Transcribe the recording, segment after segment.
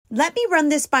"Let me run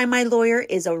this by my lawyer"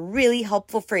 is a really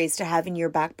helpful phrase to have in your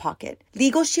back pocket.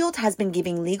 Legal Shield has been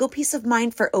giving legal peace of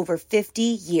mind for over 50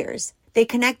 years. They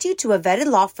connect you to a vetted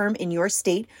law firm in your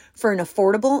state for an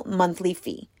affordable monthly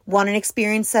fee. Want an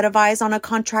experienced set of eyes on a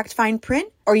contract fine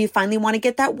print? Or you finally want to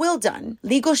get that will done?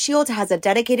 Legal Shield has a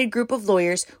dedicated group of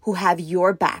lawyers who have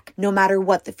your back, no matter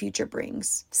what the future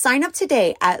brings. Sign up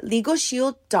today at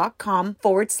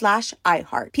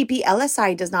LegalShield.com/iHeart.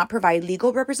 PPLSI does not provide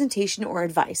legal representation or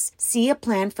advice. See a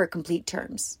plan for complete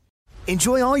terms.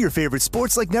 Enjoy all your favorite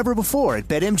sports like never before at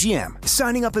BetMGM.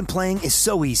 Signing up and playing is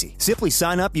so easy. Simply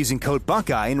sign up using code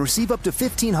Buckeye and receive up to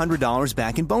 $1,500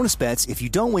 back in bonus bets if you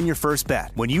don't win your first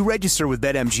bet. When you register with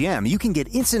BetMGM, you can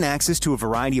get instant access to a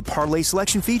variety of parlay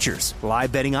selection features,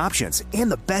 live betting options,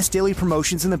 and the best daily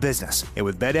promotions in the business. And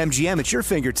with BetMGM at your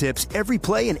fingertips, every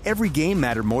play and every game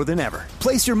matter more than ever.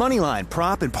 Place your moneyline,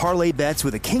 prop, and parlay bets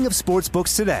with the king of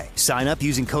sportsbooks today. Sign up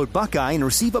using code Buckeye and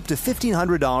receive up to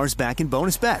 $1,500 back in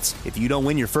bonus bets if you don't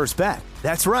win your first bet.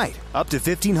 That's right, up to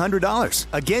 $1,500.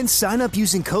 Again, sign up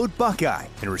using code Buckeye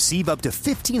and receive up to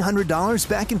 $1,500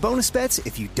 back in bonus bets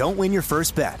if you don't win your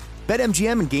first bet.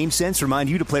 BetMGM and GameSense remind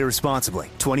you to play responsibly.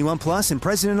 21 plus and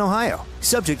present in Ohio.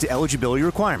 Subject to eligibility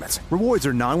requirements. Rewards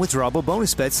are non-withdrawable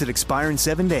bonus bets that expire in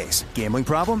 7 days. Gambling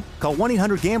problem? Call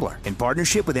 1-800-GAMBLER in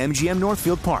partnership with MGM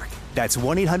Northfield Park. That's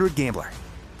 1-800-GAMBLER.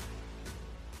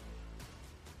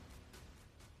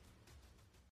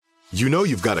 You know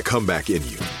you've got a comeback in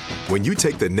you. When you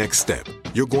take the next step,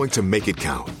 you're going to make it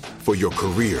count. For your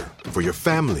career, for your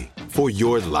family, for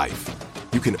your life.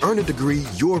 You can earn a degree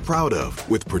you're proud of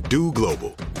with Purdue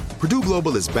Global. Purdue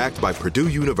Global is backed by Purdue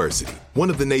University, one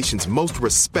of the nation's most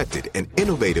respected and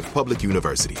innovative public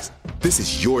universities. This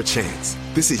is your chance.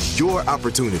 This is your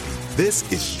opportunity. This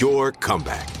is your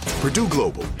comeback. Purdue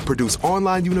Global, Purdue's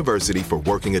online university for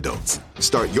working adults.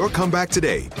 Start your comeback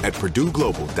today at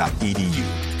purdueglobal.edu.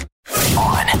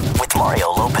 On with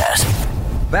Mario Lopez.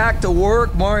 Back to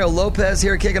work. Mario Lopez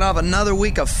here, kicking off another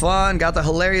week of fun. Got the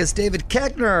hilarious David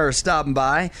Koechner stopping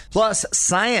by. Plus,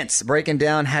 science breaking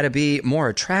down how to be more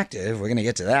attractive. We're going to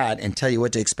get to that and tell you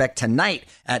what to expect tonight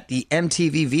at the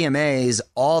MTV VMAs.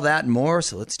 All that and more,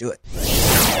 so let's do it.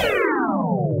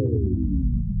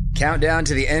 Countdown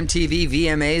to the MTV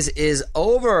VMAs is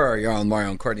over. You're on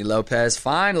Mario and Courtney Lopez.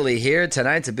 Finally here.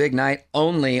 Tonight's a big night,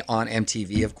 only on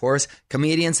MTV, of course.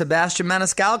 Comedian Sebastian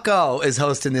Maniscalco is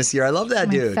hosting this year. I love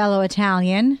that dude. Fellow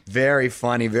Italian. Very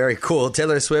funny, very cool.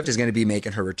 Taylor Swift is going to be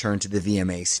making her return to the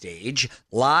VMA stage.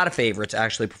 A lot of favorites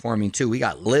actually performing too. We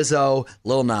got Lizzo,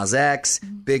 Lil Nas X,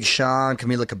 Big Sean,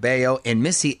 Camila Cabello, and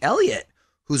Missy Elliott,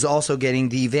 who's also getting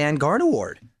the Vanguard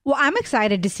Award. Well, I'm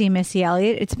excited to see Missy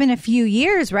Elliott. It's been a few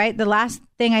years, right? The last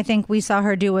thing I think we saw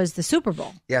her do was the Super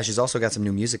Bowl. Yeah, she's also got some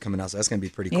new music coming out, so that's going to be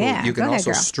pretty cool. Yeah, you can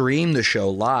also stream the show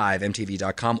live,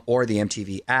 MTV.com or the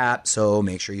MTV app, so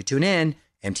make sure you tune in.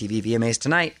 MTV VMAs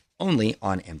tonight, only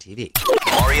on MTV.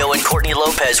 Mario and Courtney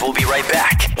Lopez will be right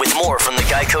back with more from the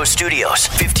Geico Studios.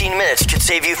 15 minutes could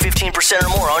save you 15% or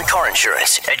more on car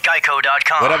insurance at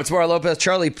geico.com. What up, it's Mario Lopez.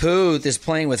 Charlie Puth is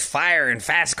playing with fire and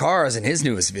fast cars in his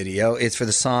newest video. It's for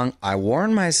the song I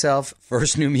Warned Myself.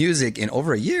 First new music in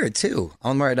over a year, too.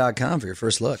 On Mario.com for your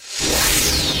first look.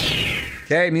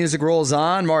 Okay, music rolls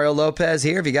on. Mario Lopez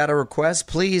here. If you got a request,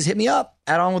 please hit me up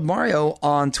at On With Mario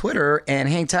on Twitter and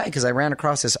hang tight because I ran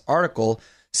across this article,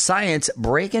 Science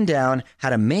breaking down how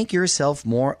to make yourself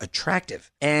more attractive.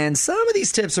 And some of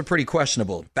these tips are pretty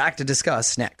questionable. Back to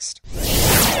discuss next.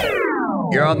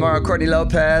 You're on Mario Courtney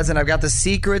Lopez, and I've got the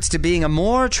secrets to being a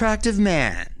more attractive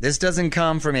man. This doesn't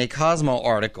come from a Cosmo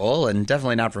article, and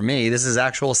definitely not from me. This is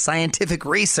actual scientific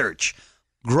research.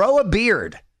 Grow a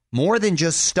beard. More than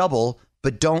just stubble,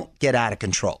 but don't get out of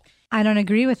control. I don't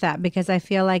agree with that because I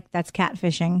feel like that's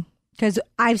catfishing. Because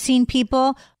I've seen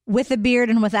people with a beard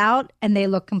and without, and they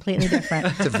look completely different.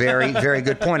 It's a very, very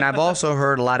good point. I've also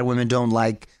heard a lot of women don't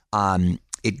like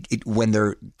it when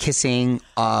they're kissing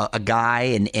a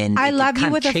guy and I love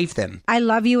you with chafe them. I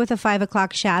love you with a 5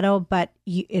 o'clock shadow, but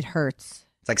it hurts.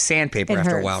 It's like sandpaper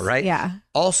after a while, right? Yeah.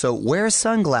 Also, wear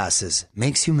sunglasses.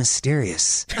 Makes you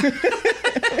mysterious.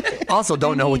 Also,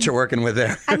 don't know what you're working with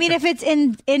there. I mean, if it's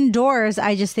indoors,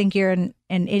 I just think you're an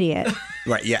idiot.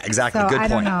 Right, yeah, exactly. So, Good I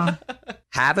point. don't know.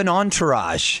 Have an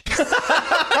entourage. What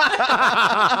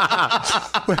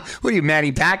are you,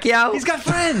 Manny Pacquiao? He's got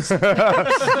friends.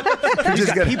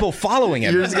 He's got people following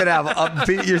him. You're just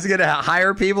gonna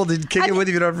hire people to kick it with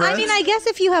you if you don't have friends? I mean, I guess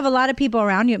if you have a lot of people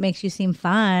around you, it makes you seem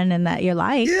fun and that you're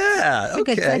liked. Yeah,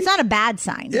 okay. It's not a bad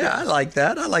sign. Yeah, I like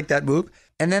that. I like that move.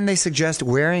 and then they suggest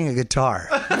wearing a guitar.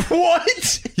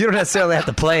 What? You don't necessarily have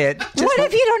to play it. What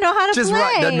if you don't know how to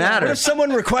play? Doesn't matter. What if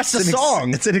someone requests a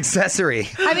song? It's an accessory.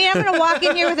 I mean, I'm going to walk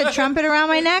in here with a trumpet around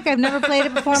my neck. I've never played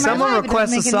it before in my life. Someone It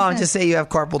requests a doesn't make any song, sense. just say you have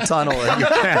carpal tunnel. And you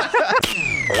can.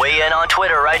 Weigh in on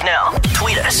Twitter right now.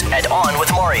 Tweet us at On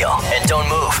With Mario. And don't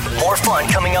move. More fun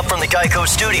coming up from the Geico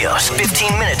Studios.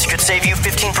 15 minutes could save you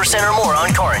 15% or more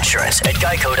on car insurance at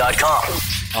geico.com.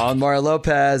 On Mario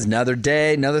Lopez, another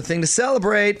day, another thing to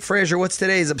celebrate. Fraser, what's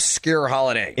today's obscure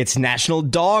holiday? It's National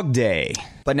Dog Day.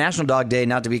 But National Dog Day,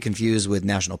 not to be confused with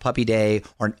National Puppy Day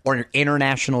or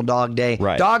International Dog Day.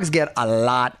 Right. Dogs get a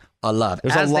lot of love,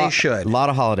 as they should. A lot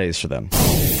of holidays for them.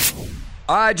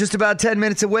 All right, just about 10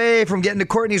 minutes away from getting to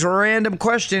Courtney's random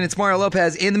question. It's Mario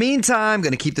Lopez. In the meantime,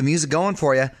 going to keep the music going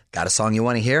for you. Got a song you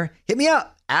want to hear? Hit me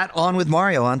up at On With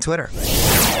Mario on Twitter.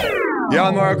 Yo,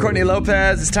 I'm Mario Courtney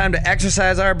Lopez. It's time to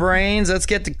exercise our brains. Let's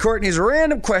get to Courtney's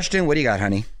random question. What do you got,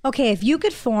 honey? Okay, if you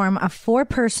could form a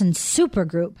 4-person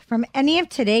supergroup from any of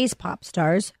today's pop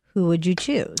stars, who would you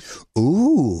choose?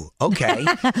 Ooh, okay.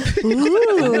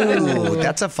 Ooh,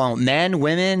 that's a fun. Men,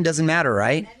 women, doesn't matter,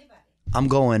 right? I'm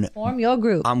going Form your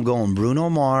group. Bruno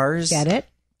Mars. Get it?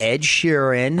 Ed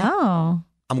Sheeran. Oh.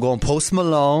 I'm going Post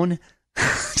Malone.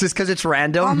 Just because it's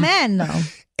random. All men, though.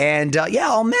 And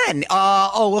all men.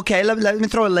 Okay. Let me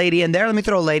throw a lady in there. Let me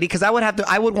throw a lady because I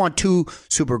would want 2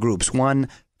 super groups. One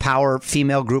power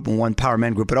female group and one power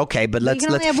men group. But okay, but let's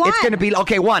only have one. It's going to be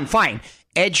okay. One, fine.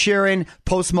 Ed Sheeran,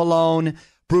 Post Malone,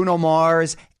 Bruno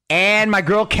Mars, and my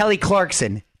girl Kelly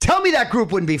Clarkson. Tell me that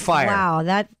group wouldn't be fire. Wow,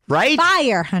 that right?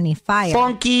 Fire, honey, fire.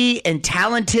 Funky and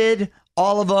talented,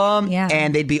 all of them. Yeah.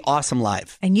 And they'd be awesome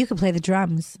live. And you could play the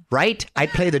drums. Right? I'd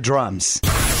play the drums.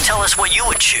 Tell us what you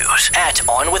would choose at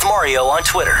On With Mario on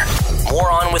Twitter.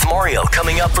 More On With Mario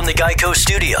coming up from the Geico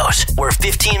Studios, where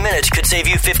 15 minutes could save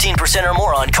you 15% or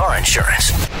more on car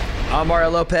insurance. I'm Mario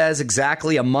Lopez,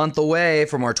 exactly a month away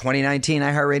from our 2019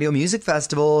 iHeartRadio Music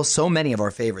Festival. So many of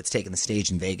our favorites taking the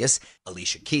stage in Vegas.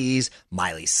 Alicia Keys,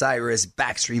 Miley Cyrus,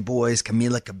 Backstreet Boys,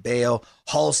 Camila Cabello,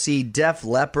 Halsey, Def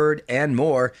Leppard, and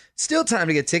more. Still time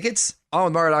to get tickets.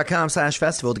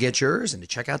 OnWithMario.com/festival to get yours and to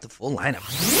check out the full lineup.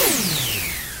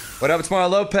 What up, it's Mario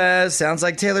Lopez. Sounds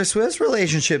like Taylor Swift's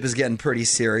relationship is getting pretty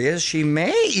serious. She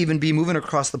may even be moving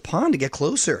across the pond to get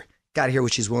closer. Got to hear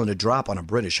what she's willing to drop on a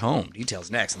British home.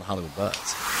 Details next on the Hollywood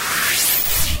Buzz.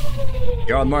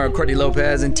 You're on Mario Courtney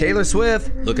Lopez and Taylor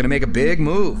Swift looking to make a big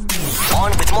move.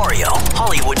 On With Mario,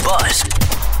 Hollywood Buzz.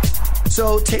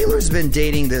 So Taylor's been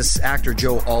dating this actor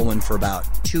Joe Alwyn for about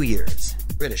 2 years.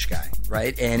 British guy,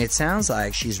 right? And it sounds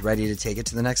like she's ready to take it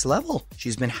to the next level.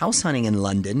 She's been house hunting in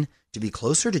London to be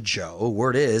closer to Joe.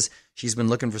 Word is she's been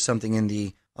looking for something in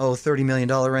the $30 million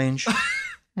range.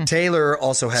 Taylor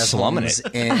also has homes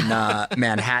in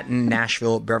Manhattan,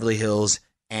 Nashville, Beverly Hills,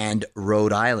 and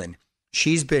Rhode Island.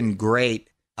 She's been great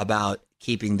about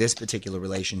keeping this particular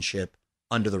relationship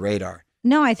under the radar.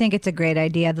 No, I think it's a great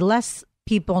idea. The less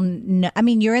people know, I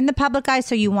mean, you're in the public eye,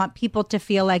 so you want people to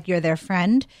feel like you're their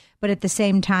friend. But at the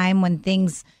same time, when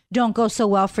things don't go so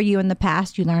well for you in the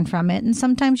past, you learn from it. And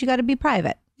sometimes you got to be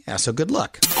private. Yeah, so good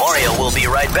luck. Mario will be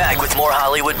right back with more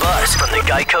Hollywood Buzz from the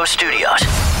Geico Studios.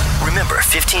 Remember,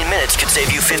 15 minutes could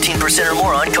save you 15% or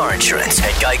more on car insurance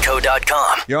at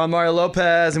geico.com. You're on Mario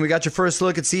Lopez, and we got your first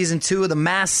look at season 2 of The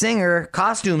Masked Singer.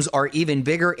 Costumes are even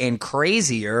bigger and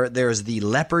crazier. There's the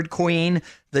Leopard Queen,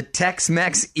 the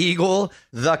Tex-Mex Eagle,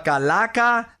 the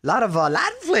Calaca. A lot of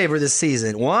Latin flavor this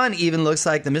season. One even looks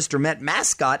like the Mr. Met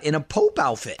mascot in a Pope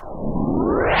outfit.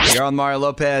 You're on Mario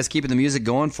Lopez, keeping the music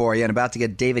going for you, and about to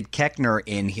get David Koechner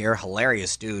in here.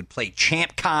 Hilarious dude. Played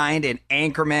Champ Kind in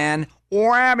Anchorman.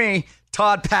 Whammy!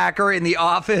 Todd Packer in The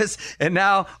Office, and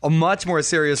now a much more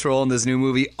serious role in this new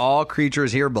movie, All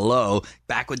Creatures Here Below.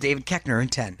 Back with David Koechner in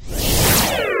 10.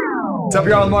 What's up,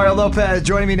 y'all? Mario Lopez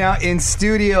joining me now in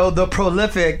studio, the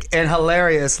prolific and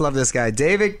hilarious, love this guy,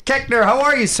 David Koechner. How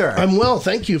are you, sir? I'm well.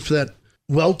 Thank you for that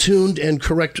well-tuned and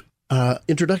correct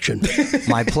introduction.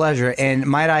 My pleasure. And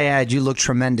might I add, you look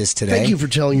tremendous today. Thank you for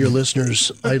telling your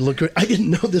listeners I look great. I didn't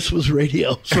know this was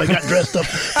radio, so I got dressed up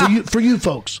for you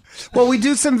folks. Well, we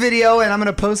do some video, and I'm going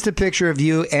to post a picture of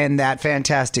you and that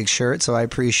fantastic shirt, so I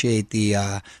appreciate the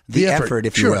effort,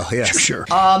 if you will. Yes. Sure.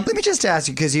 Let me just ask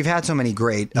you, because you've had so many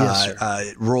great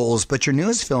roles, but your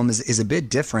newest film is a bit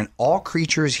different, All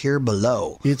Creatures Here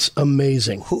Below. It's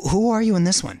amazing. Who are you in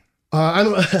this one?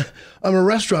 I'm a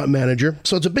restaurant manager,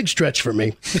 so it's a big stretch for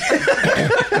me.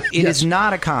 It is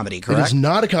not a comedy, correct? It is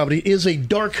not a comedy. It is a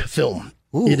dark film.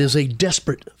 Ooh. It is a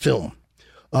desperate film.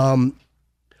 I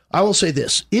will say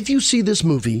this. If you see this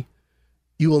movie,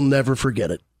 you will never forget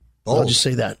it. I'll just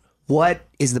say that. What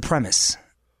is the premise?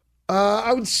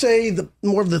 I would say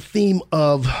more of the theme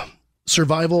of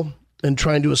survival and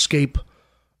trying to escape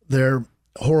their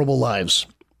horrible lives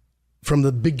from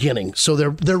the beginning. So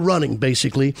they're running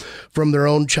basically from their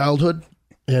own childhood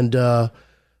and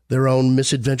their own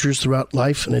misadventures throughout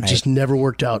life, and it just never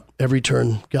worked out. Every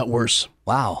turn got worse.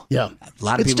 Wow. Yeah.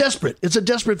 It's desperate. It's a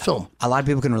desperate film. A lot of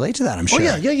people can relate to that, I'm sure.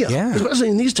 Oh, yeah. Especially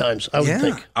in these times, I would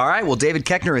think. All right. Well, David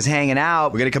Koechner is hanging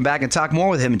out. We're going to come back and talk more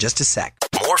with him in just a sec.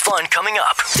 More fun coming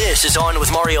up. This is On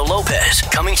with Mario Lopez,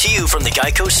 coming to you from the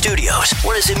Geico Studios.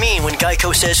 What does it mean when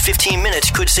Geico says 15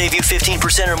 minutes could save you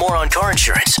 15% or more on car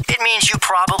insurance? It means you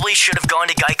probably should have gone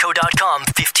to geico.com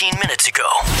 15 minutes ago.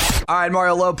 All right,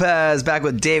 Mario Lopez back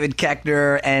with David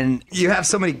Koechner, and you have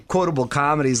so many quotable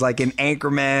comedies like in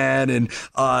Anchorman and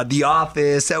The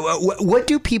Office. What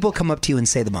do people come up to you and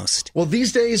say the most? Well,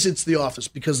 these days it's The Office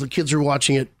because the kids are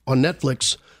watching it on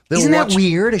Netflix. Isn't that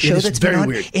weird? A show that's very been on,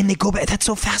 weird. And they go back. That's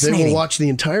so fascinating. They will watch the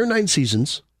entire 9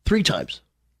 seasons 3 times.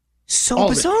 So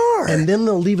bizarre. And then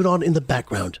they'll leave it on in the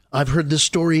background. I've heard this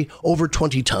story over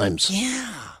 20 times. Yeah.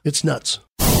 It's nuts.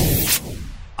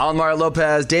 I'm Mario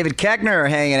Lopez, David Koechner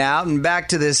hanging out, and back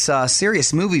to this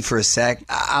serious movie for a sec.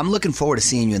 I'm looking forward to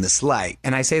seeing you in this light.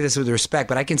 And I say this with respect,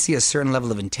 but I can see a certain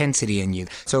level of intensity in you.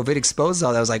 So if it exposes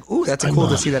all that, I was like, ooh, that's cool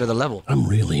to see that at the level. I'm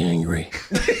really angry.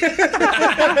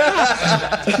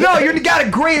 No, you got a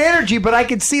great energy, but I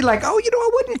can see like, oh, I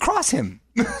wouldn't cross him.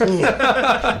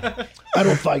 I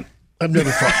don't fight. I've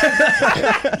never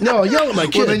fought. No, I'll yell at my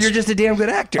kids. Well, then you're just a damn good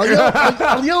actor.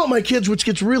 I'll yell at my kids, which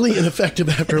gets really ineffective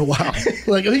after a while.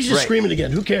 Like, he's just screaming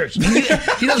again. Who cares?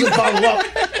 He doesn't follow up.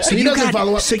 So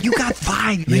you got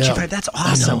 5. Yeah. That's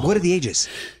awesome. What are the ages?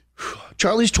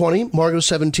 Charlie's 20, Margot's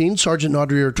 17, Sergeant and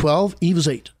Audrey are 12, Eve is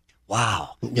 8.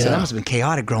 Wow. Yeah. So that must have been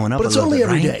chaotic growing up. But it's only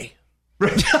every day.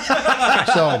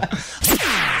 So...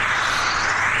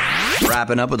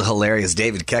 Wrapping up with the hilarious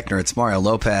David Koechner. It's Mario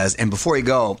Lopez. And before you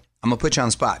go, I'm going to put you on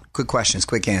the spot. Quick questions,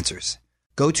 quick answers.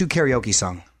 Go-to karaoke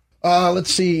song.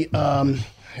 Let's see.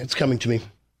 It's coming to me.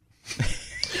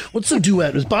 What's the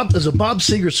duet? There's a Bob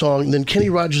Seger song, and then Kenny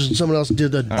Rogers and someone else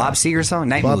did a... Bob Seger song?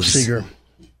 Night Moves. Bob Seger.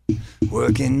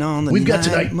 Working on the We've got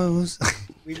night tonight. Moves.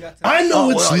 I know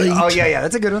it's late. Oh, yeah.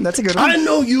 That's a good one. I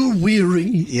know you're weary.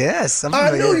 Yes.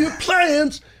 I know your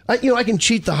plans. I can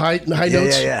cheat the high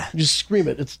notes. Yeah. Just scream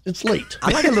it. It's late.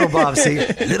 I like a little Bob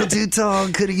Seger. A little too tall.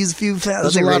 Could have used a few fat.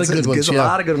 There's a lot of good ones. There's a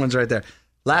lot of good ones right there.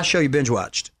 Last show you binge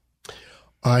watched?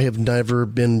 I have never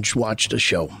binge watched a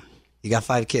show. You got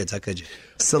 5 kids. How could you?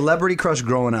 Celebrity crush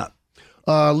growing up?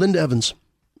 Linda Evans.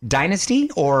 Dynasty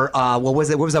or what was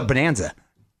it? What was that? Bonanza?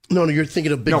 No, you're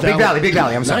thinking of Big Valley. Big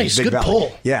Valley. I'm sorry. Nice, Big good Valley.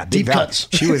 pull. Yeah, deep Valley. cuts.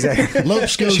 She was there.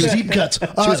 Lopes goes deep cuts.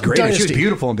 She was great. Dynasty. She was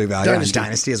beautiful in Big Valley.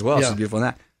 Dynasty, as well. Yeah. She was beautiful in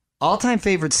that. All-time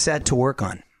favorite set to work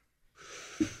on?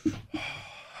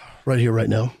 Right here, right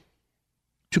now.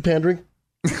 Too pandering?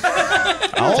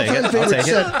 I'll take it.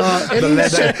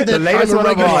 The latest one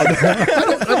I'm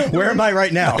on. Where am I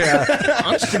right now?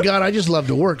 Honest to God, I just love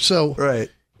to work. So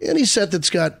any set that's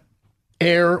got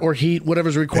air or heat,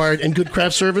 whatever's required, and good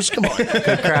craft service, come on.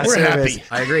 We're happy.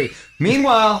 I agree.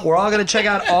 Meanwhile, we're all going to check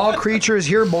out All Creatures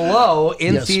Here Below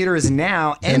in theaters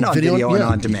now and on video and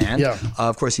on demand. Yeah.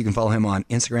 Of course, you can follow him on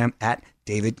Instagram at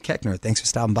David Koechner. Thanks for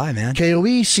stopping by, man.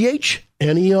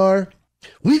 KOECHNER.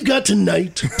 We've got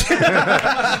tonight.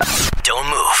 Don't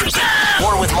move.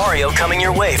 More with Mario coming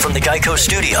your way from the Geico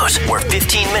Studios, where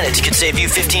 15 minutes could save you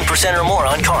 15% or more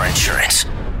on car insurance.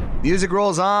 Music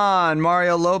rolls on.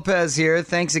 Mario Lopez here.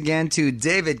 Thanks again to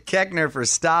David Koechner for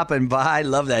stopping by.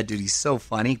 Love that dude. He's so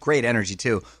funny. Great energy,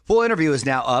 too. Full interview is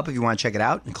now up if you want to check it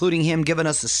out, including him giving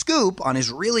us a scoop on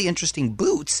his really interesting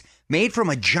boots made from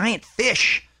a giant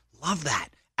fish. Love that.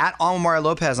 At Mario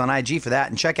Lopez on IG for that.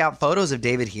 And check out photos of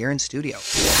David here in studio.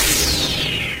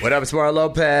 What up, it's Mario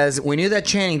Lopez. We knew that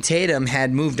Channing Tatum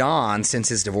had moved on since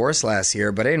his divorce last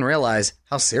year, but I didn't realize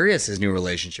how serious his new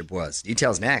relationship was.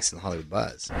 Details next in the Hollywood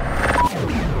Buzz.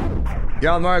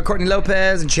 Y'all, Mario Courtney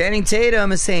Lopez and Channing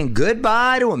Tatum is saying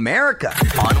goodbye to America.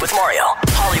 On with Mario,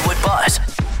 Hollywood Buzz.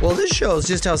 Well, this shows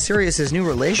just how serious his new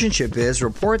relationship is.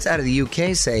 Reports out of the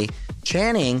UK say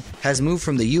Channing has moved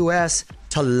from the U.S.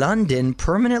 to London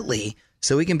permanently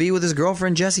so he can be with his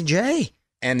girlfriend, Jessie J.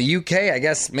 And the UK, I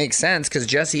guess, makes sense because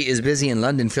Jessie is busy in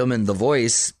London filming The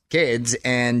Voice Kids,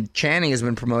 and Channing has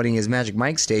been promoting his Magic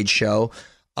Mike stage show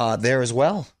there as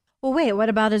well. Well, wait, what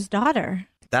about his daughter?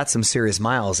 That's some serious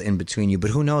miles in between you, but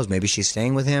who knows? Maybe she's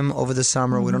staying with him over the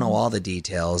summer. We don't know all the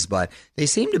details, but they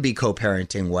seem to be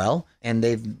co-parenting well, and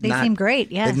they seem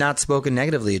great, yeah. They've not spoken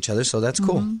negatively to each other, so that's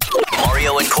cool.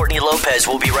 Mario and Courtney Lopez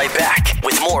will be right back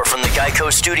with more from the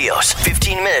Geico Studios.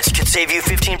 15 minutes could save you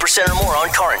 15% or more on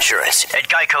car insurance at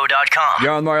geico.com.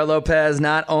 You're on Mario Lopez.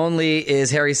 Not only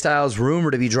is Harry Styles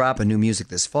rumored to be dropping new music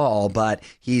this fall, but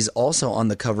he's also on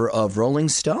the cover of Rolling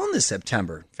Stone this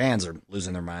September. Fans are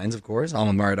losing their minds, of course. I'm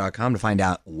on Mario.com to find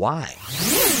out why.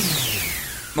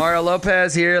 Mario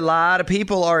Lopez here. A lot of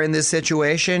people are in this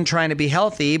situation trying to be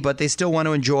healthy, but they still want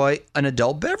to enjoy an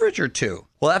adult beverage or two.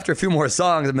 Well, after a few more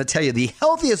songs, I'm going to tell you the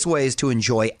healthiest ways to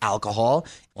enjoy alcohol.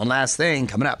 One last thing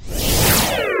coming up.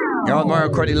 You're on Mario,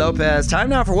 Courtney Lopez. Time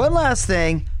now for one last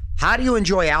thing. How do you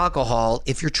enjoy alcohol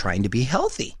if you're trying to be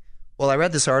healthy? Well, I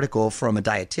read this article from a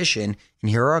dietitian, and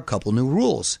here are a couple new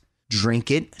rules. Drink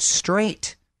it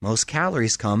straight. Most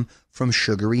calories come from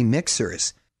sugary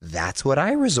mixers. That's what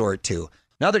I resort to.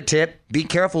 Another tip, be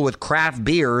careful with craft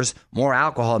beers. More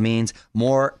alcohol means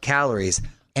more calories.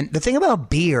 And the thing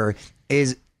about beer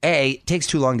is, A, it takes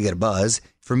too long to get a buzz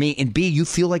for me, and B, you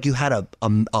feel like you had a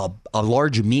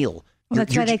large meal. Well,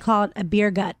 that's why they call it a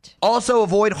beer gut. Also,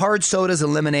 avoid hard sodas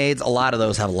and lemonades. A lot of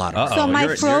those have a lot of. So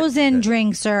my frozen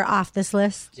drinks are off this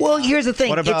list. Well, here's the thing.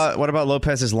 What about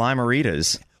Lopez's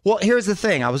Lime-A-Ritas? Well, here's the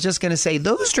thing. I was just going to say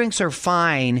those drinks are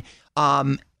fine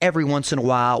every once in a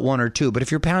while, one or two. But if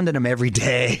you're pounding them every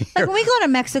day. Like when we go to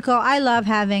Mexico, I love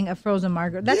having a frozen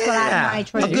margarita. That's what my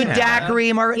choice. A good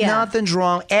daiquiri, margarita, nothing's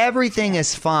wrong. Everything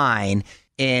is fine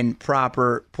in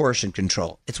proper portion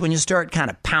control. It's when you start kind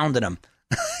of pounding them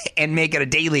and make it a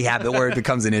daily habit where it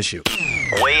becomes an issue.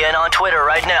 Weigh in on Twitter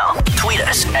right now. Tweet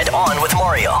us at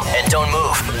OnWithMario. And don't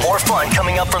move. More fun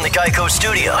coming up from the Geico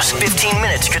Studios. 15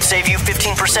 minutes could save you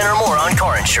 15% or more on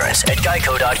car insurance at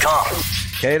geico.com.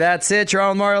 Okay, that's it. You're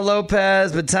on Mario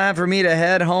Lopez, but time for me to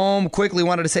head home. Quickly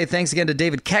wanted to say thanks again to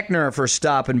David Koechner for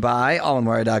stopping by.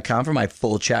 AllOnMario.com for my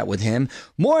full chat with him.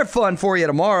 More fun for you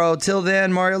tomorrow. Till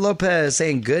then, Mario Lopez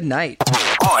saying good night.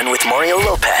 On with Mario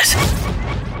Lopez.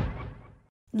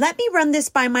 Let me run this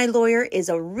by my lawyer is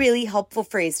a really helpful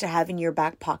phrase to have in your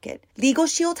back pocket. Legal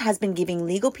Shield has been giving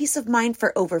legal peace of mind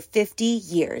for over 50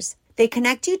 years. They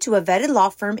connect you to a vetted law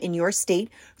firm in your state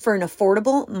for an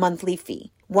affordable monthly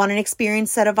fee. Want an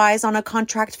experienced set of eyes on a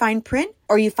contract fine print?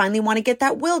 Or you finally want to get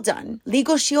that will done?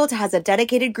 Legal Shield has a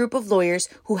dedicated group of lawyers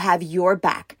who have your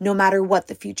back, no matter what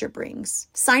the future brings.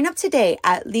 Sign up today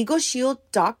at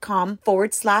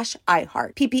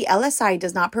LegalShield.com/iHeart. PPLSI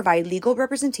does not provide legal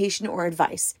representation or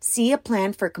advice. See a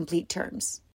plan for complete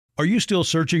terms. Are you still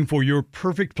searching for your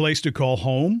perfect place to call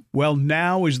home? Well,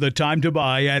 now is the time to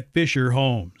buy at Fisher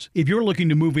Homes. If you're looking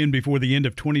to move in before the end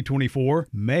of 2024,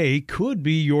 May could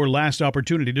be your last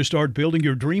opportunity to start building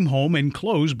your dream home and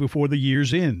close before the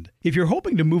year's end. If you're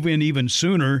hoping to move in even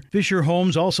sooner, Fisher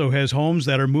Homes also has homes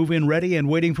that are move-in ready and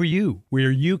waiting for you,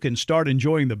 where you can start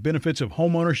enjoying the benefits of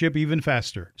homeownership even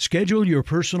faster. Schedule your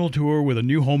personal tour with a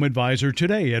new home advisor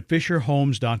today at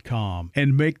FisherHomes.com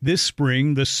and make this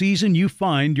spring the season you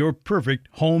find your perfect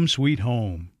home sweet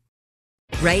home.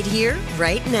 Right here,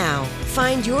 right now.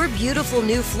 Find your beautiful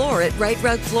new floor at Right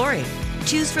Rug Flooring.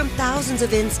 Choose from thousands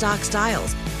of in-stock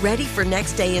styles, ready for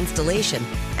next day installation,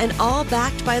 and all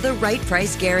backed by the right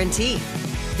price guarantee.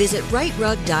 Visit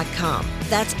rightrug.com.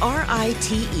 That's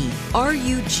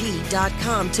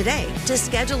RITERUG.com today to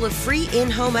schedule a free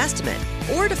in-home estimate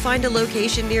or to find a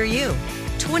location near you.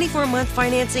 24-month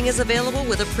financing is available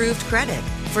with approved credit.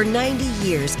 For 90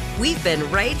 years, we've been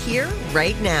right here,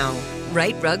 right now.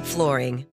 Right Rug Flooring.